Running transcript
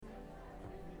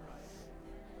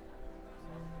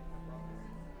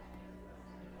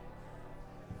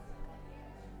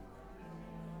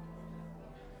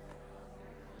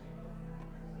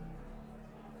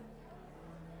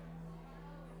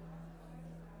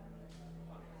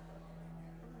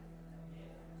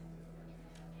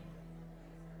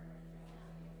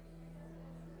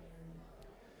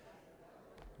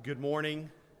Good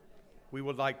morning. We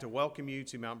would like to welcome you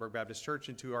to Mountain Baptist Church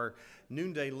and to our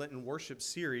Noonday Lenten Worship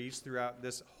series throughout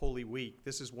this Holy Week.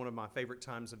 This is one of my favorite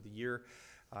times of the year.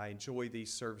 I enjoy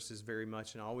these services very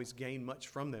much and I always gain much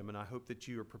from them, and I hope that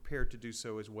you are prepared to do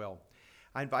so as well.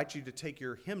 I invite you to take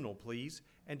your hymnal, please,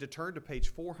 and to turn to page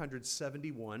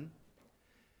 471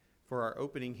 for our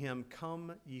opening hymn,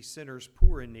 Come Ye Sinners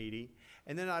Poor and Needy.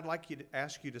 And then I'd like to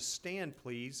ask you to stand,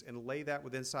 please, and lay that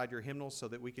within inside your hymnal so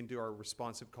that we can do our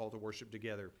responsive call to worship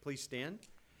together. Please stand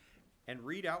and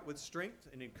read out with strength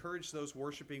and encourage those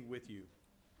worshiping with you.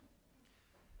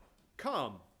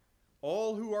 Come,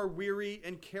 all who are weary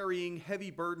and carrying heavy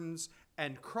burdens,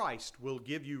 and Christ will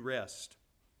give you rest.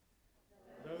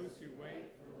 Those who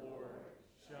wait for the Lord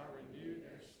shall renew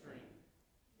their strength.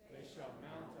 They shall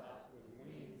mount up with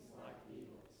wings like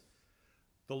eagles.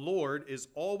 The Lord is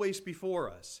always before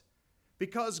us.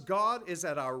 Because God is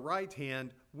at our right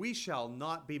hand, we shall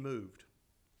not be moved.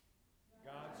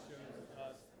 God shows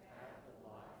us the path of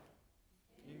life.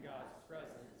 In God's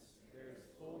presence there is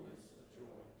fullness of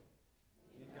joy.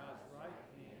 In God's right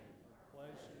hand are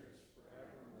pleasures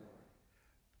forevermore.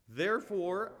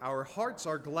 Therefore, our hearts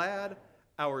are glad,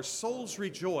 our souls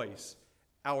rejoice,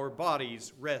 our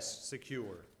bodies rest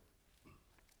secure.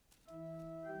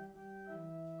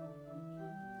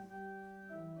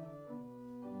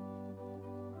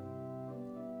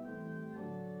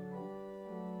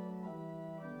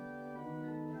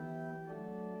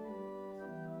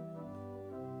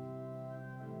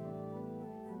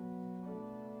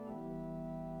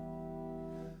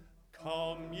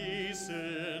 Come, ye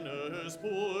sinners,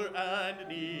 poor and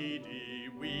needy,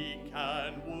 weak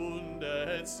and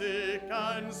wounded, sick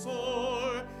and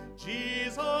sore.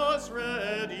 Jesus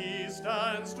ready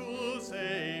stands to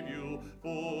save you,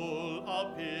 full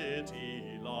of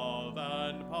pity, love,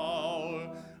 and power.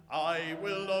 I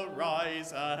will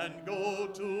arise and go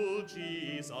to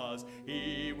Jesus.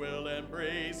 He will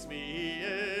embrace me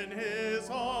in his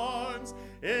arms,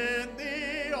 in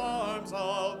the arms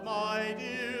of my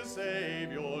dear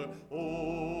Savior.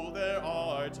 Oh, there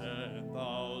are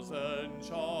 10,000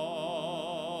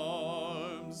 charms.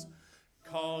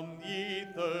 Come, ye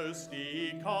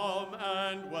thirsty, come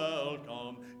and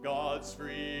welcome. God's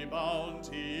free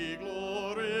bounty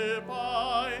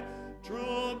glorify.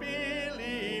 True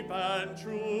belief and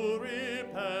true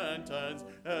repentance,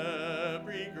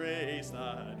 every grace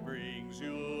that brings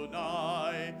you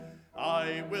nigh.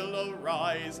 I will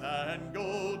arise and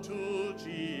go to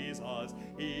Jesus.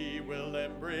 He will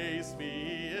embrace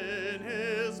me in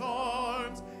his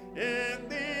arms, in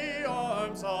the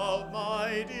arms of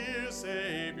my dear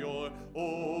Savior.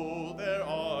 Oh, there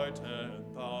are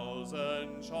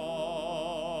 10,000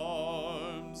 charms.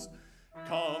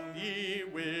 Come, ye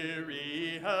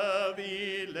weary,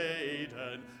 heavy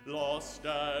laden, lost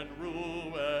and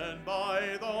ruined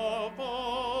by the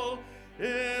fall.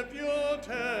 If you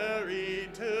tarry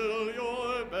till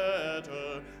you're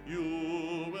better,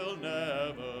 you will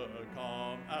never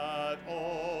come at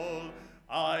all.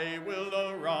 I will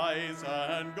arise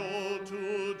and go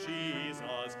to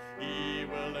Jesus. He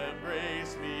will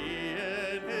embrace me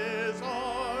in his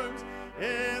arms,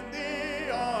 in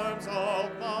the arms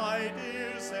of my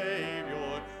dear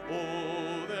Savior.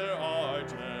 Oh, there are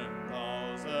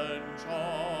 10,000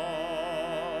 charms.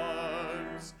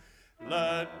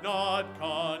 Let not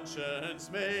conscience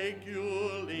make you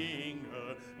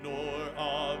linger, nor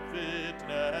of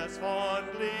fitness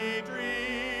fondly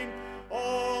dream.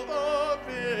 All the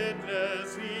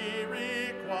fitness he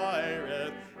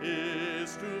requireth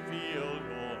is to feel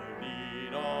your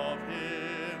need of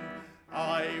him.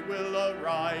 I will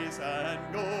arise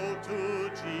and go to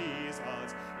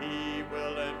Jesus. He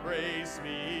will embrace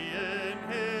me in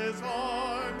his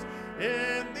arms,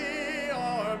 in the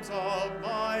arms of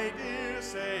my dear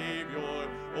Savior.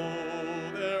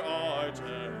 Oh, there are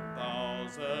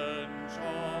 10,000 charms.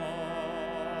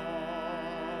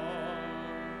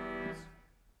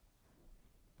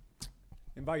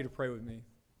 I invite you to pray with me.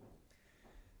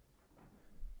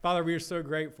 Father, we are so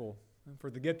grateful for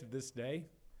the gift of this day.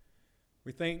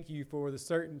 We thank you for the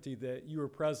certainty that you are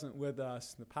present with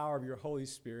us, the power of your Holy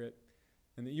Spirit,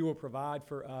 and that you will provide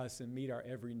for us and meet our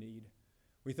every need.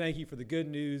 We thank you for the good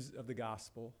news of the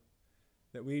gospel,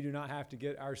 that we do not have to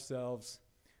get ourselves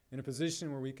in a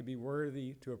position where we could be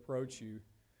worthy to approach you,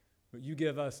 but you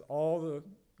give us all the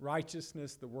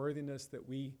righteousness, the worthiness that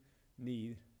we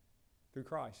need through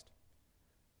Christ.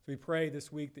 So we pray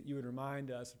this week that you would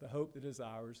remind us of the hope that is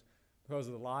ours because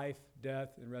of the life,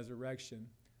 death, and resurrection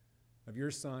of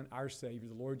your Son, our Savior,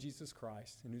 the Lord Jesus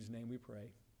Christ, in whose name we pray.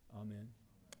 Amen.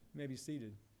 You may be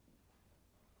seated.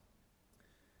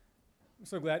 I'm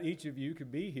so glad each of you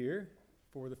could be here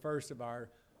for the first of our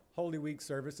Holy Week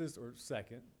services, or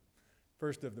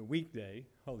first of the weekday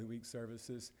Holy Week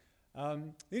services.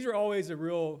 These are always a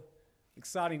real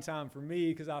exciting time for me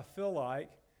because I feel like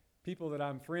people that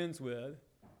I'm friends with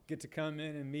get to come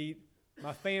in and meet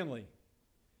my family.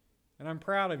 And I'm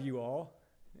proud of you all.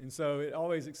 And so it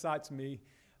always excites me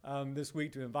this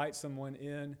week to invite someone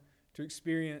in to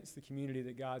experience the community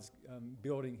that God's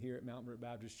building here at Mountain Brook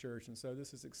Baptist Church. And so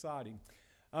this is exciting.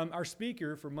 Our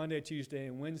speaker for Monday, Tuesday,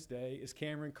 and Wednesday is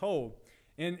Cameron Cole.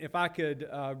 And if I could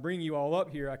bring you all up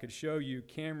here, I could show you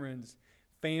Cameron's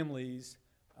family's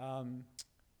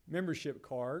membership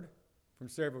card from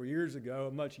several years ago,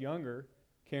 a much younger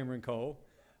Cameron Cole.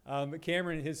 But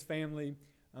Cameron and his family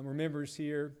were members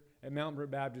here at Mountain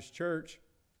Brook Baptist Church.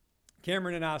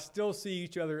 Cameron and I still see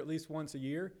each other at least once a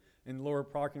year in the lower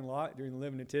parking lot during the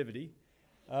Live Nativity,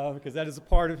 because that is a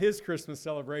part of his Christmas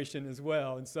celebration as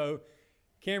well. And so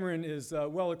Cameron is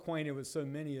well acquainted with so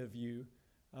many of you,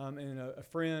 and a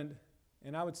friend,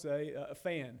 and I would say a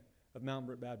fan of Mountain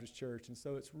Brook Baptist Church. And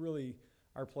so it's really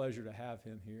our pleasure to have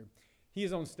him here. He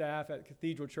is on staff at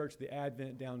Cathedral Church of the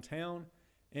Advent downtown,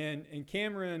 and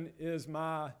Cameron is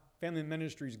my family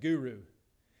ministries guru.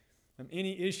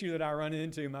 Any issue that I run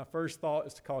into, my first thought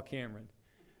is to call Cameron,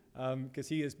 because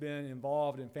he has been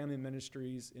involved in family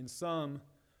ministries in some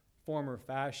form or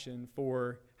fashion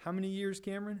for how many years,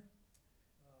 Cameron?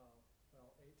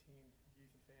 18, youth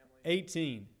and family.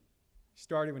 18.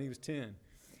 Started when he was 10.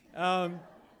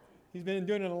 He's been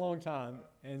doing it a long time,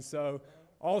 and so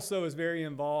also is very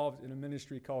involved in a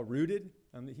ministry called Rooted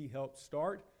that he helped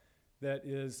start, that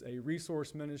is a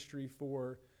resource ministry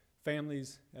for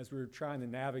families as we're trying to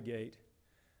navigate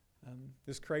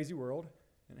this crazy world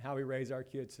and how we raise our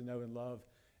kids to know and love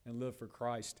and live for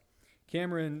Christ.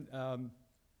 Cameron,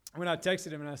 when I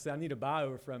texted him and I said, I need a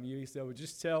bio from you, he said, well,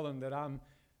 just tell him that I'm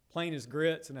plain as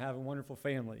grits and I have a wonderful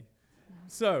family.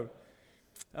 So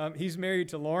he's married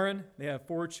to Lauren. They have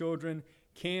 4 children.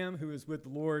 Cam, who is with the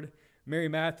Lord, Mary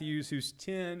Matthews, who's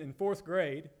 10 in 4th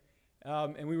grade.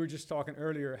 And we were just talking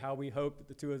earlier how we hope that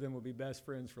the two of them will be best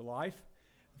friends for life.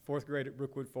 4th grade at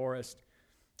Brookwood Forest.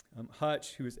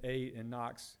 Hutch, who is 8, and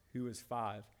Knox, who is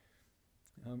 5.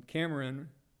 Cameron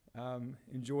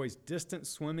enjoys distance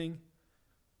swimming,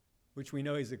 which we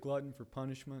know he's a glutton for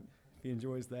punishment. He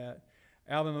enjoys that.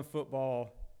 Alabama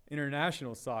football,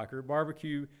 international soccer,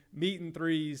 barbecue, meat and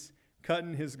threes,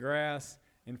 cutting his grass,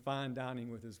 and fine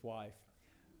dining with his wife.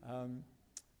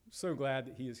 So glad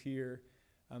that he is here.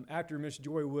 After Miss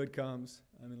Joy Wood comes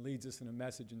and leads us in a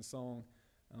message and song,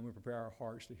 we prepare our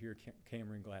hearts to hear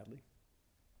Cameron gladly.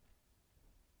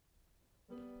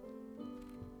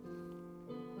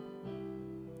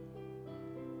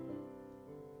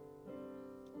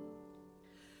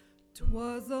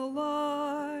 'Twas a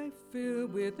life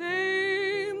filled with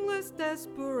aimless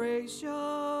desperation.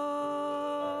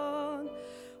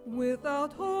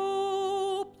 Without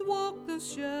hope walked the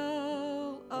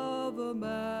shell of a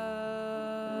man.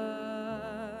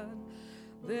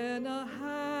 Then a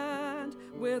hand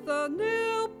with a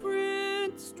nail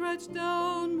print stretched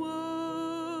downward.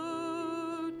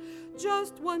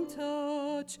 Just one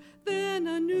touch, then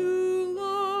a new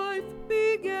life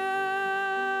began.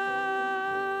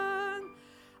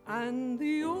 And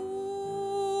the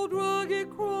old rugged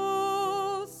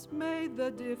cross made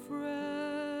the difference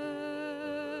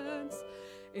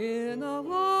in a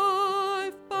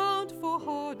life bound for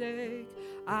heartache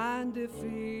and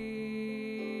defeat.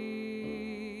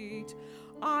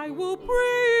 I will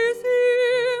praise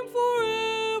him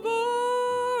forever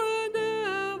and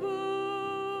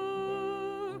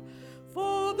ever,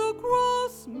 for the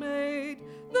cross made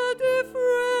the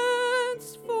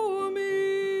difference for me.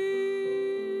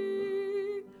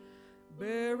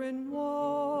 Barren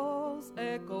walls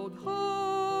echoed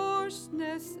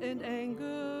harshness and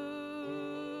anger.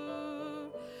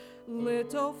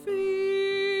 Little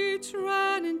feet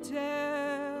ran in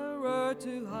terror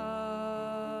to hide.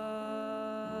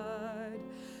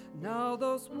 Now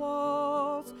those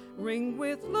walls ring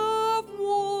with love,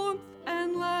 warmth,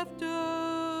 and laughter,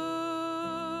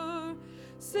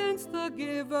 since the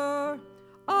giver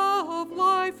of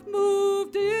life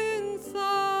moved inside.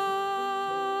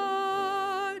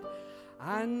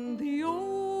 And the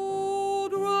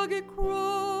old rugged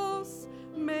cross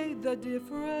made the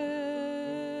difference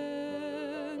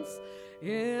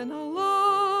in a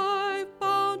life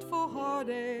bound for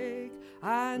heartache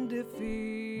and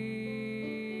defeat.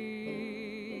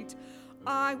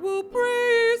 I will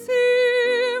praise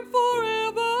him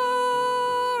forever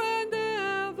and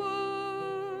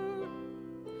ever,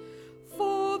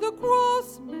 for the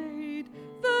cross made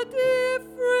the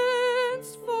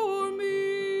difference for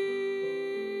me.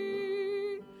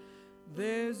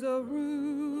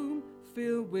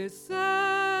 with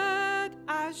sad,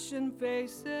 ashen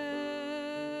faces.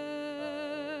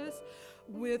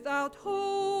 Without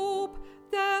hope,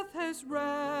 death has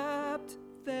wrapped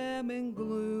them in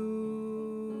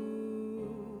gloom.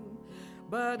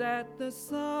 But at the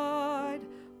side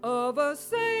of a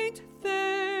saint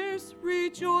there's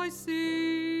rejoicing,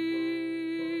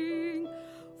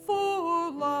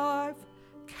 for life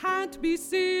can't be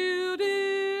sealed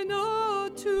in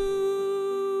a tomb.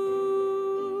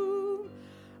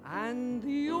 And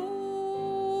the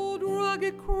old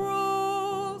rugged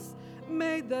cross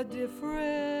made the difference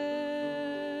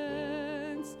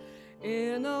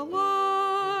in a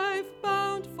life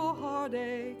bound for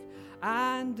heartache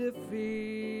and defeat.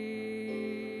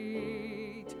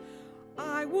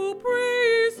 I will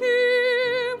praise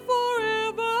him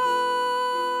forever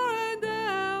and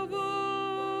ever,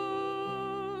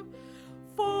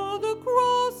 for the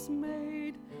cross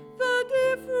made the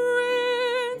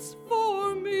difference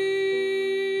for me.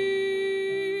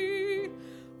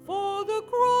 For the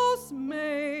cross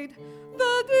made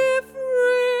the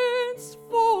difference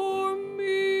for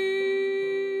me.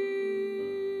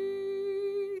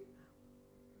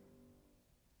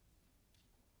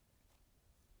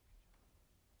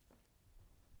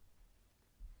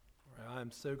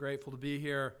 I'm so grateful to be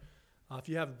here. If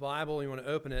you have a Bible, you want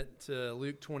to open it to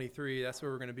Luke 23. That's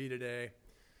where we're going to be today.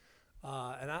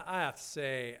 And I have to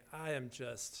say, I am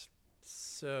just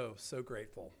so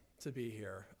grateful to be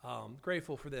here.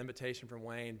 Grateful for the invitation from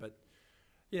Wayne, but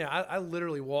I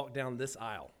literally walked down this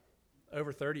aisle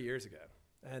over 30 years ago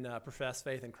and professed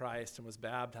faith in Christ and was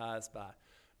baptized by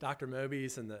Dr.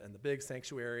 Mobies in the big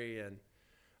sanctuary. And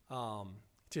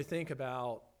to think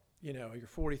about, you're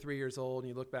 43 years old and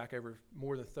you look back over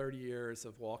more than 30 years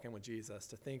of walking with Jesus,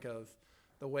 to think of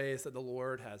the ways that the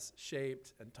Lord has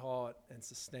shaped and taught and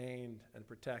sustained and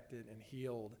protected and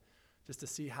healed, just to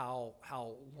see how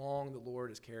long the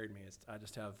Lord has carried me. I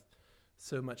just have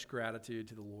so much gratitude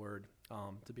to the Lord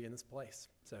to be in this place.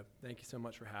 So thank you so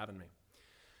much for having me.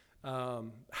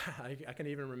 I can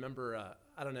even remember,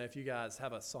 I don't know if you guys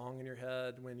have a song in your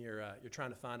head when you're trying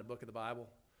to find a book of the Bible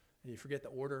and you forget the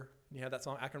order and you have that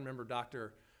song. I can remember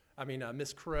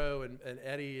Miss Crow and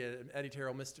Eddie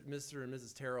Terrell, Mr. and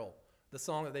Mrs. Terrell. The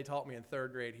song that they taught me in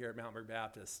third grade here at Mountain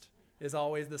Baptist is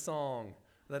always the song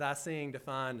that I sing to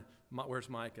find where's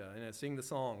Micah, sing the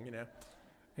song,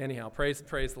 Anyhow, praise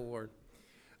the Lord.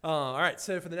 All right,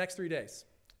 so for the next 3 days,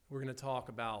 we're going to talk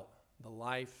about the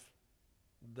life,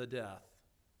 the death,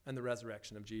 and the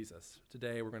resurrection of Jesus.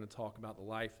 Today, we're going to talk about the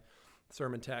life. The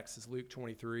sermon text is Luke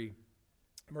 23,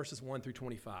 verses 1 through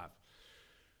 25.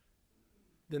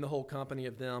 Then the whole company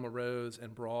of them arose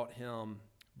and brought him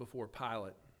before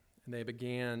Pilate, and they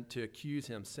began to accuse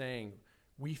him, saying,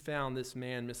 "We found this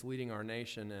man misleading our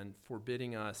nation and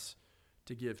forbidding us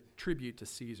to give tribute to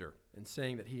Caesar, and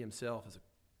saying that he himself is a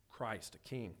Christ, a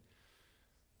king."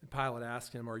 And Pilate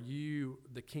asked him, "Are you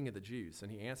the king of the Jews?"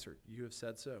 And he answered, "You have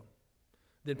said so."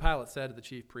 Then Pilate said to the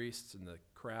chief priests and the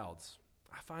crowds,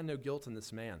 "I find no guilt in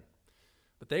this man."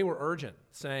 But they were urgent,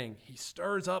 saying, "He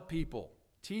stirs up people,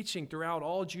 teaching throughout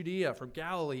all Judea, from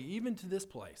Galilee even to this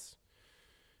place."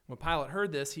 When Pilate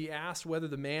heard this, he asked whether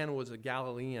the man was a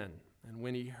Galilean. And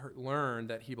when he learned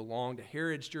that he belonged to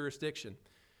Herod's jurisdiction,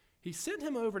 he sent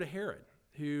him over to Herod,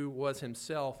 who was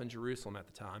himself in Jerusalem at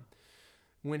the time.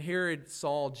 When Herod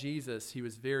saw Jesus, he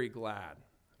was very glad,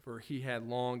 for he had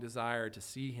long desired to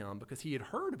see him, because he had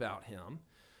heard about him,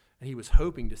 and he was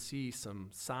hoping to see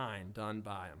some sign done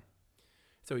by him.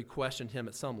 So he questioned him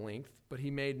at some length, but he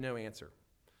made no answer.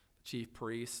 The chief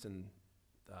priest and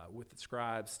with the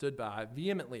scribes stood by,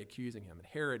 vehemently accusing him. And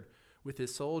Herod, with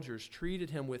his soldiers, treated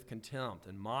him with contempt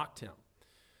and mocked him.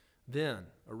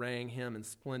 Then, arraying him in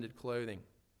splendid clothing,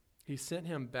 he sent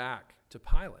him back to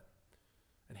Pilate.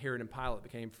 And Herod and Pilate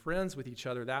became friends with each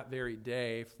other that very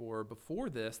day, for before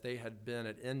this they had been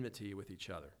at enmity with each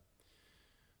other.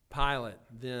 Pilate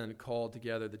then called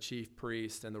together the chief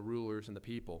priests and the rulers and the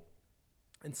people,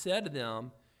 and said to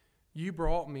them, "You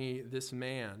brought me this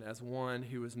man as one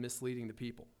who was misleading the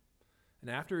people. And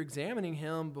after examining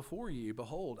him before you,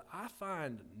 behold, I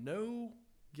find no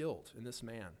guilt in this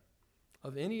man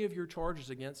of any of your charges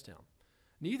against him.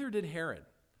 Neither did Herod,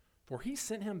 for he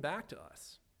sent him back to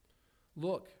us.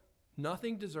 Look,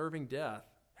 nothing deserving death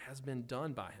has been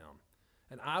done by him,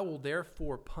 and I will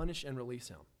therefore punish and release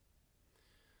him."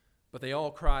 But they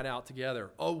all cried out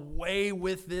together, "Away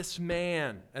with this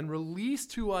man, and release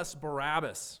to us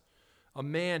Barabbas, a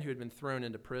man who had been thrown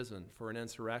into prison for an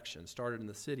insurrection started in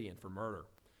the city and for murder."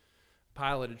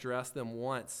 Pilate addressed them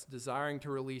once, desiring to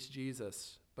release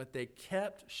Jesus, but they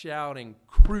kept shouting,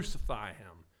 "Crucify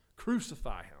him!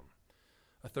 Crucify him!"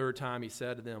 A third time he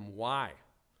said to them, "Why?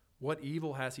 What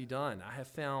evil has he done? I have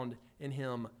found in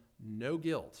him no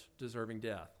guilt deserving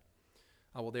death.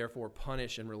 I will therefore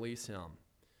punish and release him."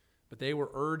 But they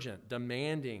were urgent,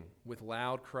 demanding with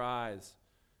loud cries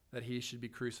that he should be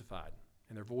crucified,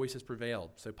 and their voices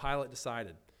prevailed. So Pilate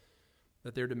decided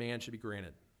that their demand should be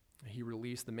granted. He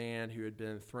released the man who had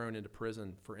been thrown into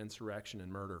prison for insurrection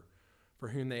and murder, for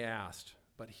whom they asked,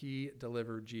 but he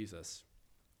delivered Jesus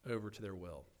over to their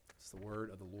will. It's the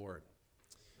word of the Lord.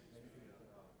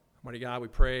 Mighty God, we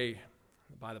pray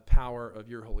by the power of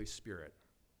your Holy Spirit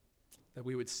that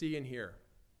we would see and hear,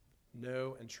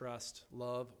 know and trust,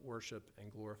 love, worship,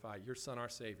 and glorify your Son, our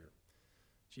Savior,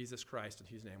 Jesus Christ, in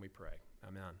whose name we pray.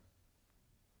 Amen.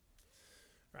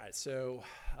 All right, so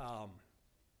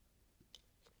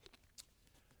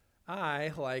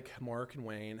I, like Mark and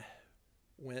Wayne,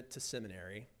 went to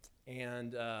seminary,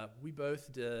 and we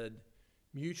both did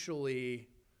mutually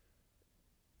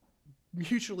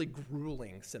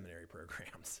grueling seminary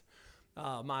programs.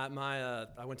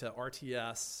 I went to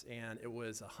RTS, and it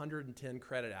was 110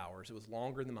 credit hours. It was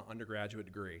longer than my undergraduate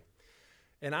degree.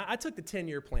 And I took the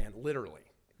 10-year plan, literally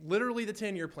the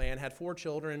 10-year plan, had 4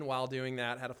 children while doing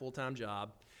that, had a full-time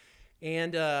job.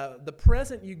 And the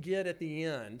present you get at the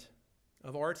end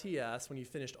of RTS, when you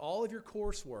finished all of your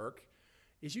coursework,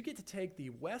 is you get to take the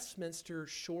Westminster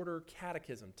Shorter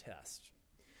Catechism test.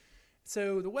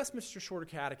 So the Westminster Shorter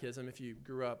Catechism, if you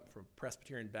grew up from a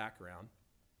Presbyterian background,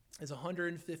 is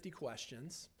 150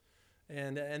 questions,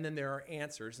 and then there are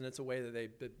answers, and it's a way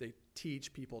that they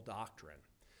teach people doctrine.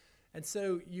 And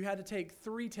so you had to take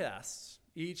 3 tests,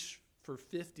 each for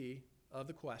 50 of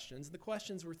the questions. The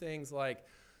questions were things like,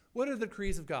 what are the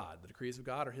decrees of God? The decrees of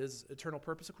God are his eternal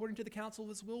purpose according to the counsel of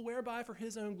his will, whereby for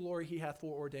his own glory he hath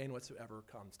foreordained whatsoever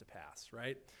comes to pass,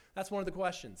 right? That's one of the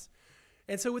questions.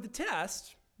 And so with the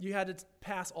test, you had to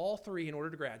pass all 3 in order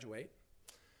to graduate,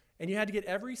 and you had to get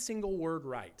every single word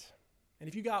right. And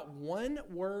if you got one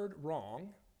word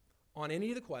wrong on any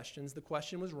of the questions, the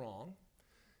question was wrong.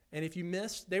 And if you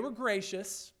missed, they were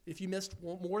gracious. If you missed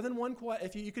more than one,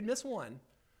 you could miss one,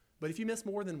 but if you missed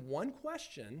more than one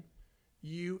question,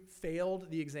 you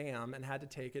failed the exam and had to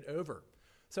take it over.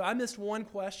 So I missed one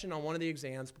question on one of the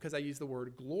exams because I used the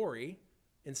word glory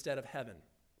instead of heaven.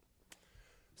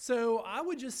 So I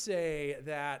would just say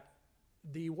that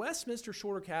the Westminster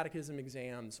Shorter Catechism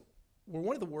exams were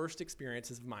one of the worst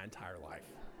experiences of my entire life.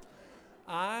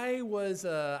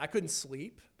 I couldn't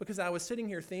sleep because I was sitting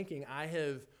here thinking, I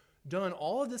have done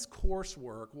all of this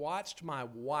coursework, watched my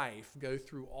wife go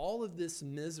through all of this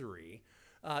misery,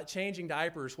 changing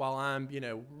diapers while I'm,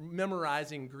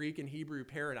 memorizing Greek and Hebrew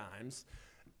paradigms.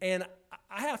 And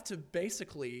I have to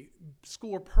basically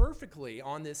score perfectly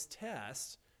on this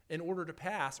test in order to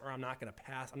pass, or I'm not going to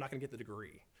pass. I'm not going to get the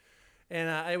degree.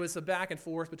 And it was a back and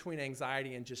forth between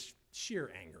anxiety and just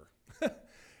sheer anger.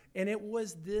 And it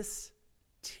was this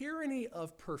tyranny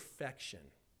of perfection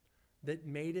that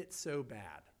made it so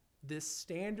bad. This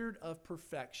standard of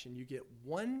perfection, you get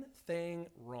one thing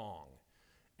wrong,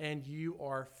 and you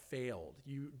are failed.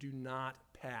 You do not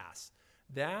pass.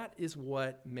 That is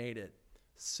what made it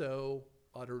so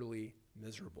utterly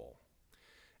miserable.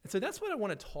 And so that's what I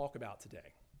want to talk about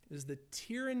today, is the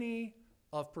tyranny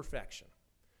of perfection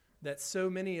that so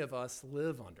many of us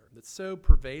live under, that's so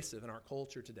pervasive in our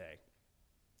culture today.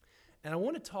 And I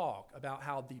want to talk about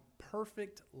how the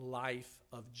perfect life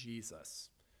of Jesus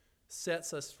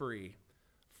sets us free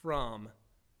from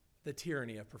the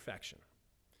tyranny of perfection.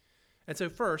 And so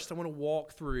first, I want to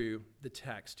walk through the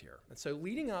text here. And so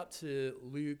leading up to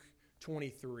Luke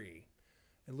 23,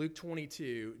 in Luke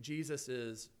 22, Jesus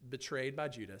is betrayed by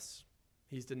Judas.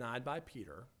 He's denied by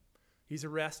Peter. He's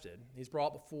arrested. He's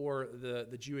brought before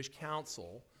the Jewish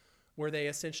council, where they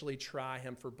essentially try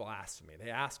him for blasphemy. They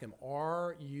ask him,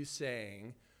 are you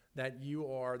saying that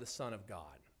you are the Son of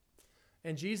God?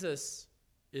 And Jesus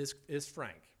is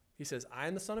frank. He says, I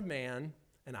am the Son of Man,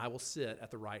 and I will sit at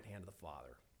the right hand of the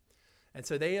Father. And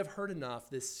so they have heard enough.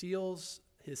 This seals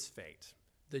his fate.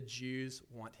 The Jews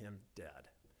want him dead.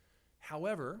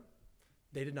 However,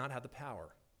 they did not have the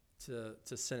power to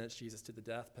sentence Jesus to the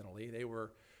death penalty. They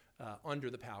were under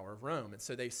the power of Rome. And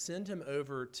so they send him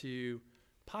over to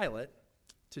Pilate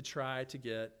to try to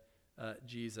get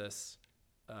Jesus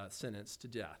sentenced to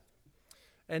death.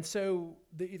 And so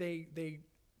they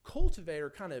cultivate or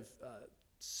kind of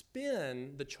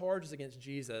spin the charges against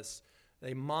Jesus.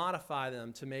 They modify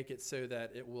them to make it so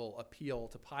that it will appeal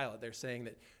to Pilate. They're saying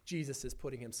that Jesus is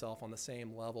putting himself on the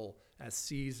same level as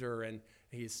Caesar, and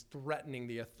he's threatening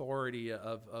the authority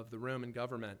of the Roman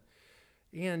government.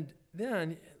 And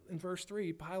then in verse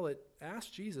 3, Pilate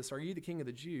asked Jesus, are you the king of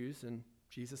the Jews? And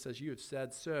Jesus says, "You have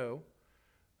said so."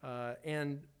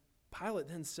 And Pilate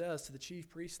then says to the chief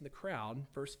priests and the crowd,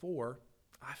 verse 4,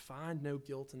 "I find no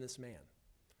guilt in this man."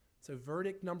 So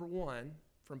verdict number one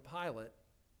from Pilate,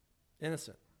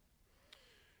 innocent.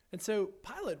 And so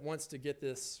Pilate wants to get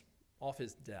this off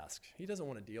his desk. He doesn't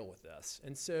want to deal with this.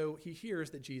 And so he hears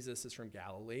that Jesus is from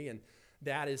Galilee, and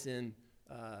that is in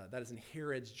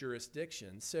Herod's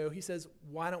jurisdiction. So he says,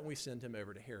 why don't we send him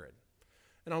over to Herod?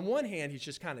 And on one hand, he's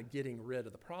just kind of getting rid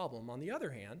of the problem. On the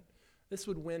other hand, this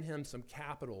would win him some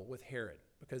capital with Herod,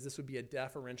 because this would be a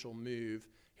deferential move.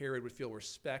 Herod would feel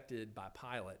respected by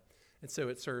Pilate. And so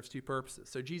it serves two purposes.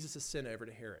 So Jesus is sent over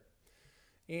to Herod.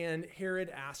 And Herod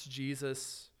asks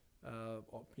Jesus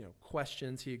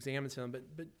questions. He examines him,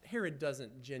 but Herod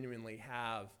doesn't genuinely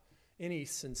have any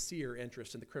sincere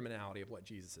interest in the criminality of what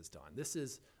Jesus has done. This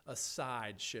is a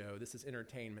sideshow. This is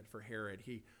entertainment for Herod.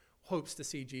 He hopes to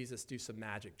see Jesus do some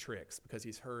magic tricks because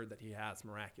he's heard that he has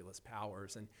miraculous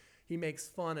powers. And he makes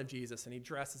fun of Jesus and he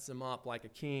dresses him up like a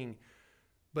king.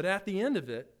 But at the end of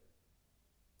it,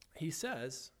 he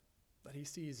says that he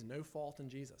sees no fault in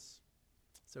Jesus.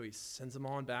 So he sends him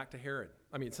on back to Pilate.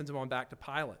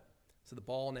 So the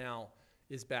ball now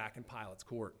is back in Pilate's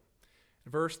court.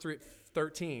 In verse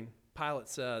 13, Pilate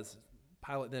says,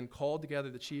 Pilate then called together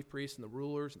the chief priests and the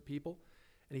rulers and people,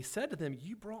 and he said to them,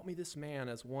 "You brought me this man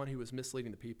as one who was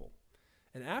misleading the people.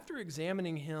 And after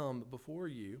examining him before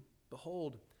you,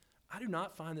 behold, I do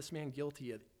not find this man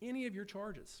guilty of any of your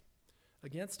charges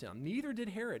against him. Neither did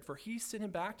Herod, for he sent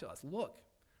him back to us. Look,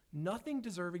 nothing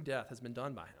deserving death has been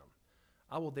done by him.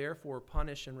 I will therefore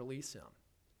punish and release him."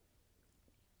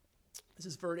 This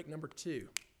is verdict number 2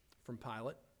 from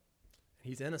Pilate.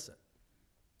 He's innocent.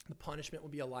 The punishment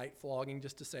would be a light flogging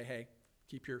just to say, hey,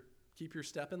 keep your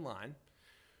step in line.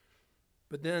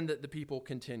 But then the people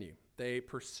continue. They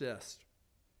persist.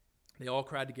 They all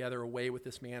cried together, "Away with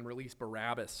this man, release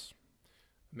Barabbas,"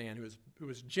 a man who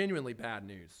was genuinely bad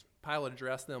news. Pilate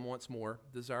addressed them once more,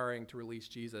 desiring to release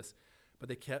Jesus, but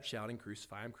they kept shouting,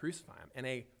 "Crucify him, crucify him." And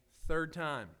a third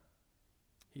time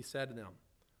he said to them,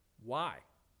 "Why?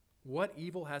 What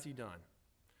evil has he done?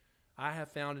 I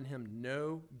have found in him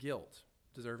no guilt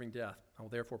deserving death. I will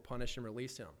therefore punish and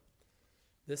release him."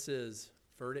 This is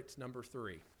verdict number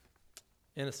 3,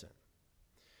 innocent.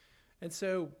 And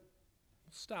so we'll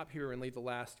stop here and leave the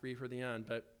last 3 for the end,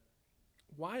 but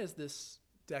why is this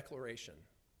declaration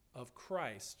of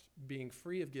Christ being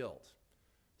free of guilt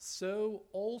so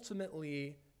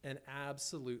ultimately and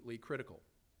absolutely critical?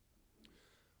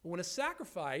 When a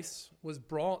sacrifice was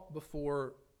brought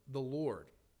before the Lord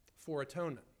for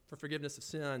atonement, for forgiveness of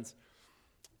sins,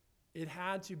 it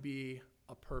had to be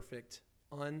a perfect,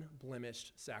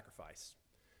 unblemished sacrifice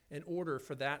in order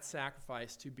for that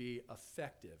sacrifice to be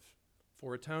effective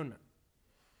for atonement.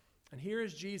 And here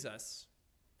is Jesus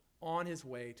on his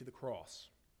way to the cross.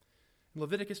 In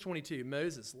Leviticus 22,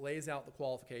 Moses lays out the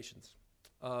qualifications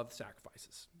of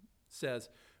sacrifices. It says,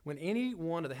 "When any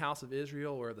one of the house of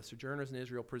Israel or the sojourners in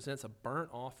Israel presents a burnt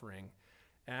offering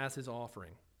as his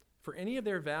offering, for any of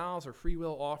their vows or free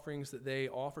will offerings that they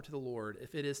offer to the Lord,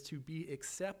 if it is to be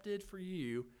accepted for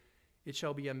you, it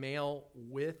shall be a male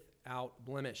without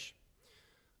blemish.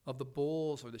 Of the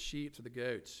bulls or the sheep or the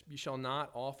goats, you shall not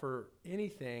offer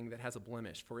anything that has a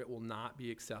blemish, for it will not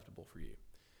be acceptable for you.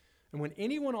 And when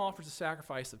anyone offers a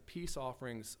sacrifice of peace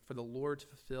offerings for the Lord to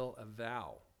fulfill a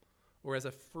vow, or as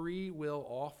a free will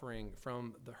offering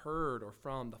from the herd or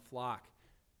from the flock,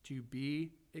 to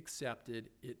be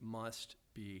accepted, it must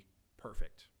be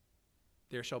perfect.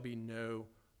 There shall be no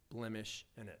blemish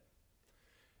in it."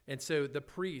 And so the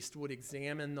priest would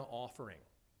examine the offering.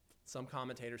 Some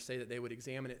commentators say that they would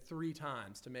examine it 3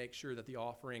 times to make sure that the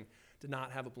offering did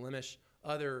not have a blemish.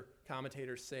 Other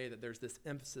commentators say that there's this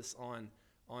emphasis on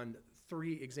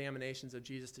 3 examinations of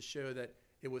Jesus to show that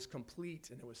it was complete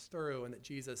and it was thorough and that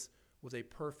Jesus was a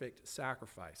perfect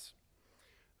sacrifice.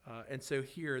 And so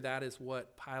here, that is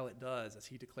what Pilate does as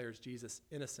he declares Jesus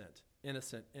innocent,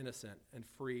 innocent, innocent, and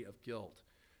free of guilt.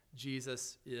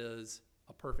 Jesus is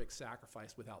a perfect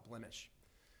sacrifice without blemish.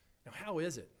 Now, how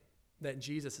is it that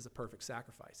Jesus is a perfect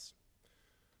sacrifice?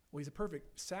 Well, he's a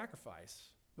perfect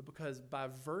sacrifice, but because by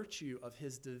virtue of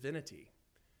his divinity,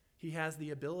 he has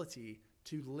the ability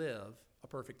to live a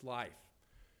perfect life.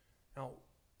 Now,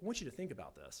 I want you to think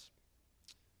about this.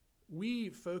 We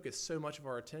focus so much of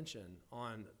our attention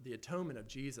on the atonement of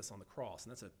Jesus on the cross,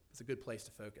 and that's a good place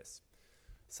to focus.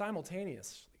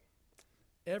 Simultaneously,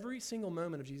 every single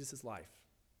moment of Jesus' life,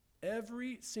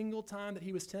 every single time that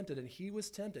he was tempted, and he was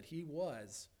tempted, he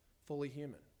was fully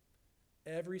human.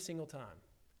 Every single time,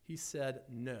 he said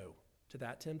no to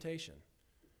that temptation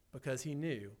because he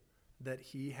knew that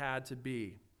he had to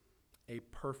be a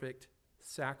perfect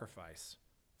sacrifice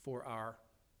for our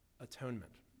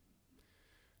atonement.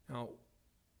 Now,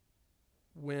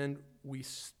 when we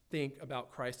think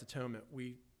about Christ's atonement,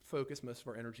 we focus most of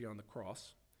our energy on the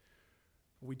cross.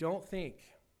 We don't think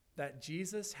that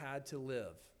Jesus had to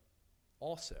live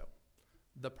also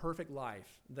the perfect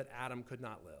life that Adam could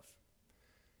not live.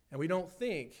 And we don't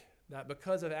think that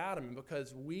because of Adam and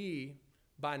because we,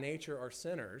 by nature, are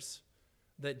sinners,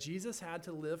 that Jesus had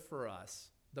to live for us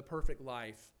the perfect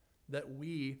life that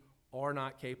we are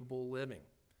not capable of living.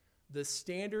 The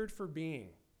standard for being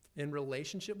in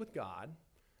relationship with God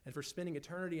and for spending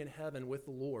eternity in heaven with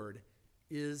the Lord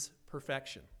is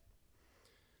perfection.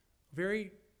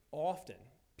 Very often,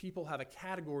 people have a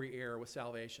category error with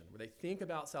salvation, where they think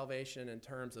about salvation in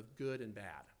terms of good and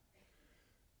bad.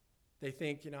 They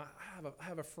think, I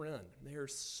have a friend. They are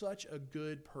such a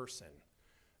good person.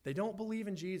 They don't believe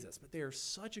in Jesus, but they are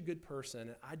such a good person,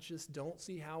 and I just don't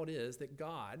see how it is that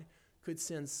God could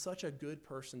send such a good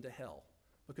person to hell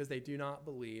because they do not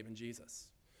believe in Jesus.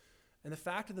 And the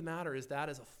fact of the matter is that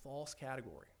is a false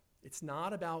category. It's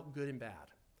not about good and bad.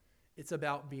 It's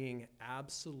about being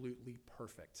absolutely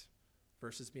perfect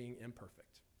versus being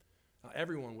imperfect.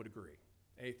 Everyone would agree,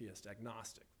 atheist,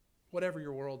 agnostic, whatever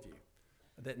your worldview,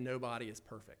 that nobody is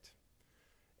perfect.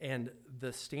 And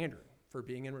the standard for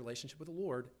being in relationship with the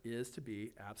Lord is to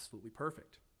be absolutely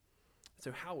perfect.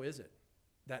 So how is it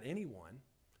that anyone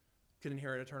could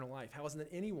inherit eternal life? How is it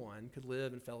that anyone could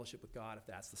live in fellowship with God if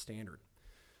that's the standard?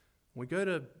 When we go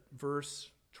to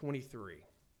verse 23, it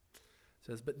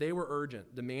says, "But they were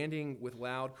urgent, demanding with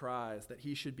loud cries that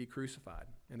he should be crucified,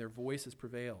 and their voices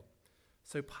prevailed.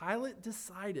 So Pilate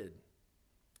decided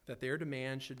that their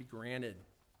demand should be granted,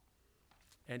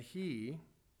 and he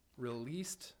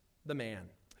released the man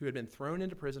who had been thrown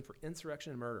into prison for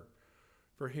insurrection and murder,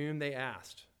 for whom they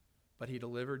asked. But he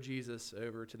delivered Jesus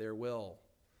over to their will.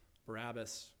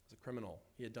 Barabbas was a criminal.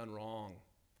 He had done wrong.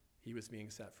 He was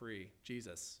being set free.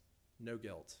 Jesus, no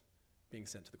guilt, being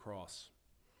sent to the cross.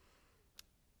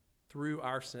 Through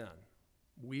our sin,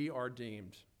 we are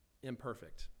deemed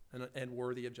imperfect and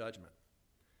worthy of judgment.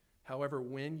 However,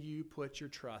 when you put your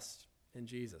trust in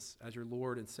Jesus as your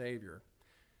Lord and Savior,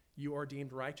 you are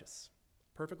deemed righteous,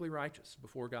 perfectly righteous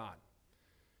before God.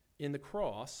 In the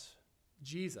cross,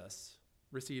 Jesus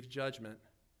receives judgment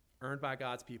earned by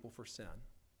God's people for sin.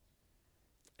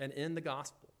 And in the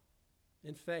gospel,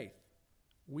 in faith,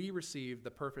 we receive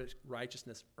the perfect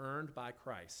righteousness earned by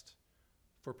Christ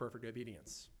for perfect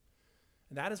obedience.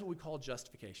 And that is what we call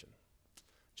justification.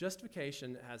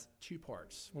 Justification has two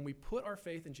parts. When we put our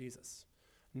faith in Jesus,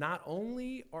 not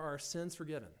only are our sins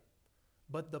forgiven,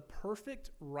 but the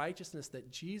perfect righteousness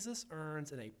that Jesus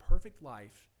earns in a perfect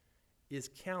life is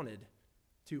counted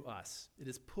to us. It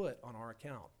is put on our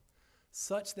account,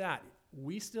 such that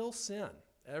we still sin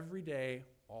every day,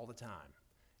 all the time.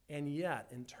 And yet,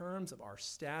 in terms of our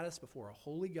status before a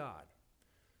holy God,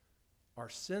 our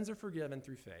sins are forgiven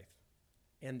through faith,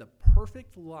 and the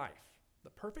perfect life, the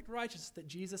perfect righteousness that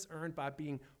Jesus earned by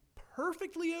being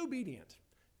perfectly obedient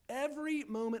every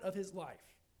moment of his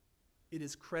life, it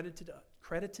is credited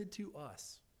to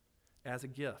us as a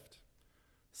gift,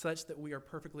 such that we are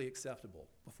perfectly acceptable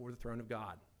before the throne of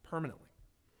God permanently.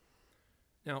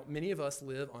 Now, many of us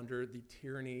live under the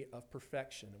tyranny of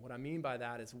perfection. And what I mean by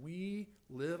that is we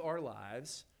live our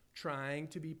lives trying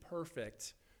to be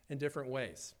perfect in different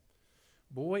ways.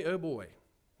 Boy, oh boy,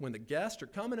 when the guests are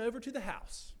coming over to the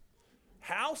house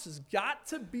has got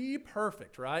to be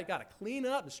perfect, right? Got to clean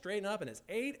up and straighten up, and it's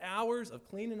 8 hours of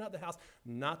cleaning up the house.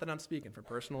 Not that I'm speaking from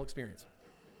personal experience.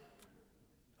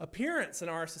 Appearance in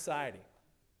our society.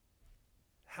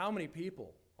 How many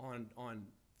people on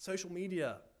social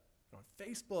media, on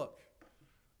Facebook,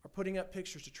 are putting up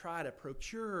pictures to try to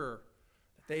procure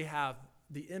that they have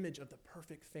the image of the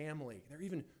perfect family? There are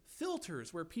even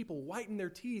filters where people whiten their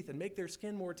teeth and make their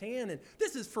skin more tan, and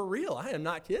this is for real. I am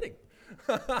not kidding.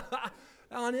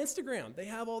 On Instagram, they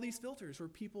have all these filters where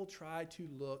people try to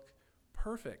look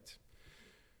perfect.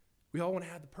 We all want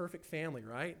to have the perfect family,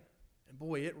 right? And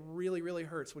boy, it really, really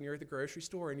hurts when you're at the grocery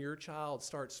store and your child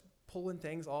starts pulling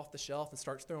things off the shelf and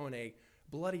starts throwing a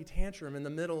bloody tantrum in the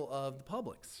middle of the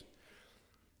Publix.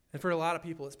 And for a lot of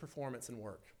people, it's performance and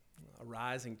work,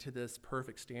 rising to this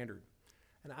perfect standard.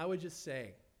 And I would just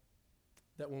say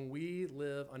that when we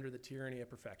live under the tyranny of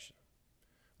perfection,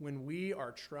 when we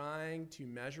are trying to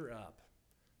measure up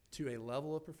to a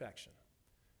level of perfection,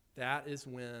 that is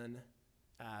when,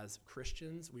 as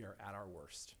Christians, we are at our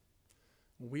worst.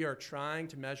 When we are trying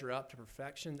to measure up to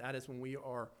perfection, that is when we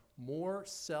are more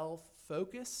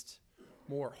self-focused,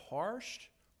 more harsh,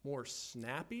 more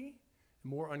snappy,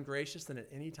 more ungracious than at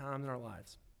any time in our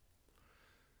lives.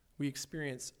 We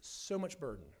experience so much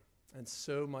burden and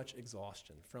so much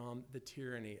exhaustion from the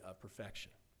tyranny of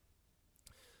perfection.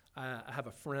 I have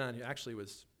a friend who actually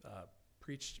was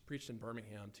preached in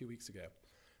Birmingham 2 weeks ago.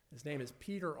 His name is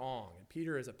Peter Ong, and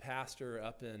Peter is a pastor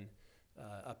up in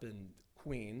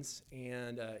Queens,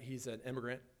 and he's an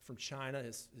immigrant from China.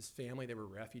 His family, they were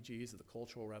refugees of the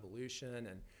Cultural Revolution,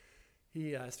 and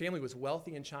his family was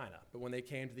wealthy in China, but when they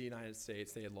came to the United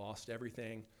States, they had lost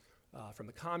everything from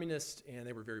the communists, and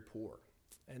they were very poor.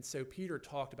 And so Peter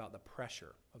talked about the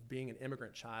pressure of being an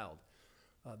immigrant child,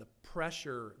 the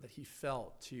pressure that he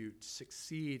felt to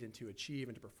succeed and to achieve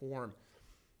and to perform.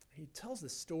 He tells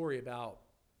this story about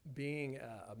being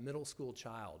a middle school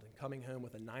child and coming home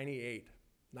with a 98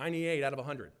 out of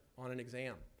 100 on an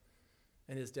exam.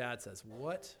 And his dad says,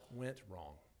 "What went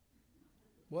wrong?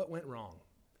 What went wrong?"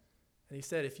 And he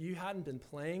said, "If you hadn't been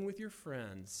playing with your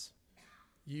friends,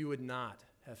 you would not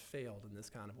have failed in this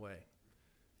kind of way.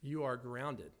 You are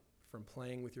grounded from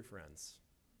playing with your friends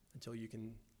until you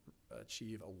can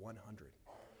achieve a 100.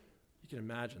 You can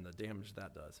imagine the damage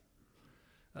that does.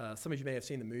 Some of you may have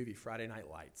seen the movie Friday Night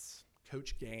Lights,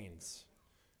 Coach Gaines,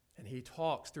 and he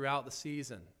talks throughout the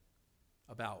season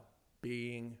about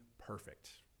being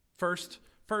perfect. First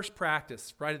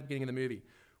practice, right at the beginning of the movie,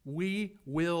 we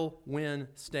will win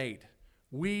state.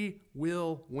 We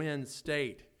will win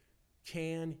state.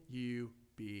 Can you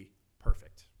be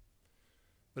perfect?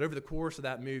 But over the course of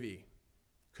that movie,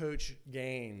 Coach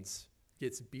Gaines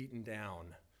gets beaten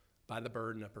down by the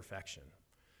burden of perfection.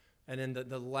 And in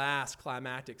the last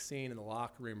climactic scene in the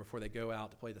locker room before they go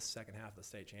out to play the second half of the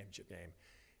state championship game,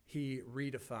 he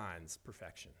redefines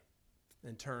perfection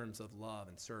in terms of love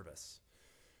and service.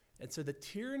 And so the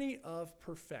tyranny of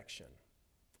perfection,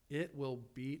 it will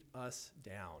beat us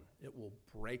down. It will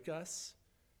break us.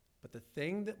 But the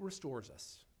thing that restores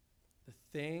us, the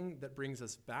thing that brings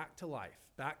us back to life,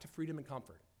 back to freedom and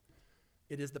comfort,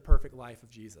 it is the perfect life of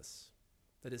Jesus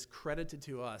that is credited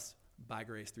to us by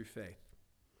grace through faith.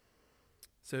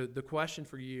 So the question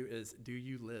for you is, do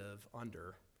you live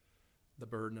under the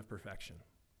burden of perfection?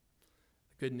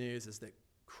 The good news is that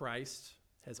Christ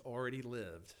has already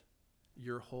lived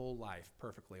your whole life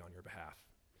perfectly on your behalf.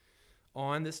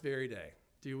 On this very day,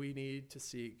 do we need to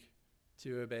seek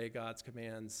to obey God's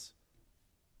commands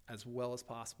as well as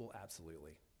possible?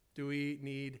 Absolutely. Do we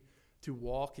need to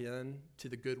walk in to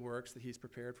the good works that he's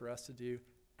prepared for us to do?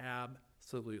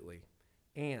 Absolutely.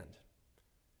 And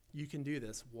you can do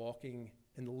this walking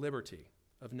in the liberty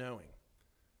of knowing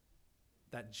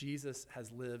that Jesus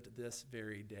has lived this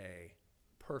very day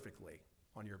perfectly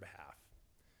on your behalf.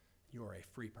 You are a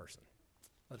free person.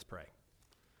 Let's pray.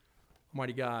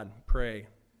 Almighty God, pray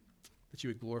that you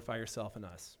would glorify yourself in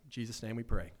us. In Jesus' name we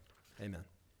pray. Amen.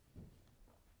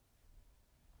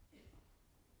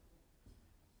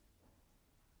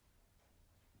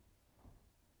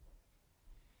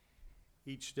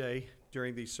 Each day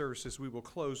during these services, we will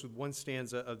close with one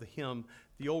stanza of the hymn,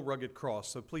 The Old Rugged Cross.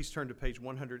 So please turn to page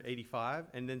 185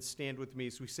 and then stand with me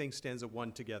as we sing stanza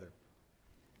 1 together.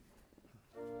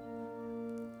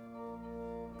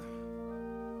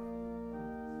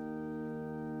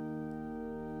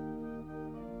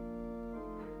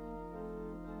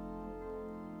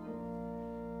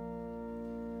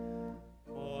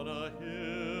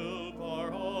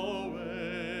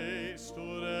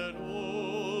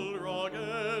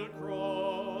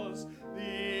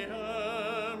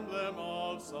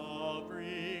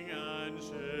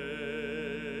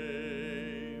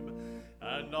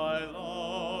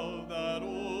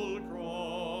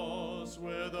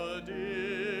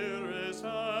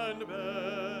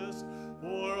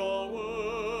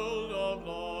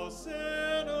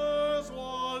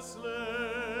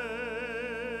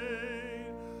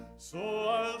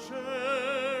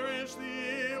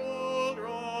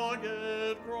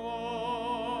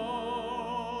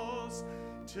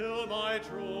 Till my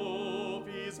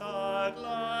trophies at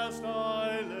last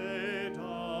I lay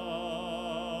down,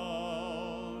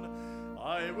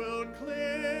 I will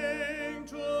cling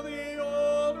to the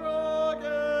old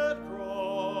rugged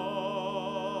cross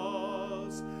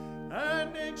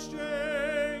and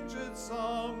exchange it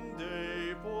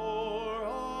someday for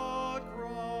a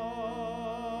crown.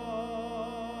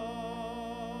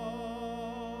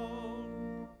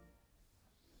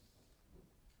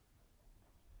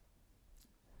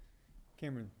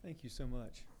 Cameron, thank you so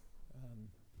much.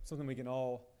 Something we can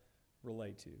all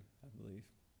relate to, I believe.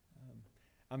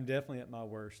 I'm definitely at my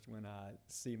worst when I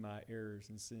see my errors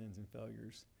and sins and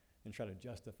failures and try to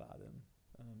justify them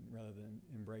rather than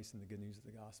embracing the good news of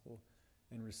the gospel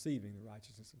and receiving the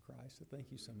righteousness of Christ. So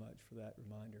thank you so much for that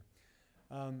reminder.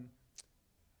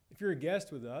 If you're a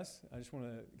guest with us, I just want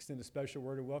to extend a special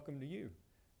word of welcome to you.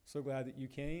 So glad that you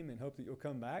came and hope that you'll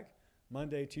come back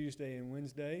Monday, Tuesday, and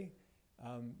Wednesday,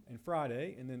 and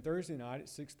Friday. And then Thursday night at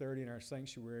 6:30 in our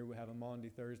sanctuary, we'll have a Maundy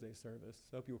Thursday service.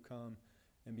 So hope you'll come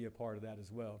and be a part of that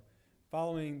as well.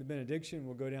 Following the benediction,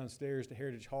 we'll go downstairs to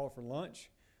Heritage Hall for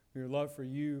lunch. We would love for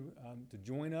you to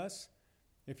join us.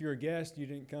 If you're a guest, you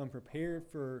didn't come prepared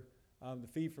for the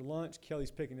feed for lunch, Kelly's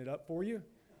picking it up for you.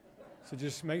 So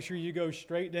just make sure you go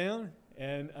straight down,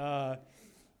 and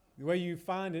the way you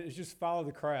find it is just follow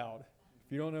the crowd.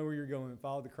 If you don't know where you're going,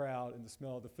 follow the crowd and the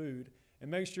smell of the food. And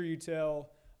make sure you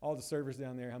tell all the servers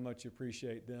down there how much you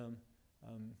appreciate them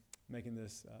making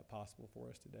this possible for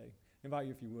us today. I invite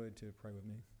you, if you would, to pray with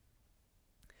me.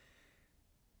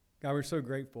 God, we're so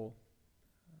grateful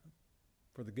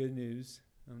for the good news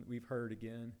that we've heard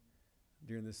again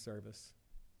during this service.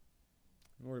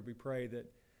 Lord, we pray that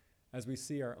as we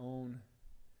see our own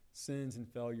sins and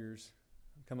failures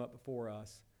come up before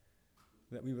us,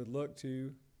 that we would look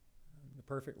to the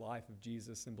perfect life of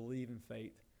Jesus and believe in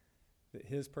faith that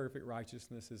his perfect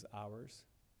righteousness is ours,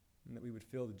 and that we would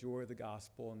feel the joy of the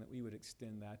gospel and that we would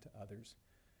extend that to others.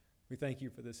 We thank you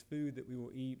for this food that we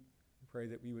will eat. We pray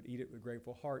that we would eat it with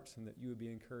grateful hearts and that you would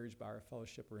be encouraged by our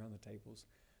fellowship around the tables.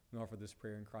 We offer this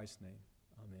prayer in Christ's name.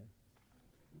 Amen.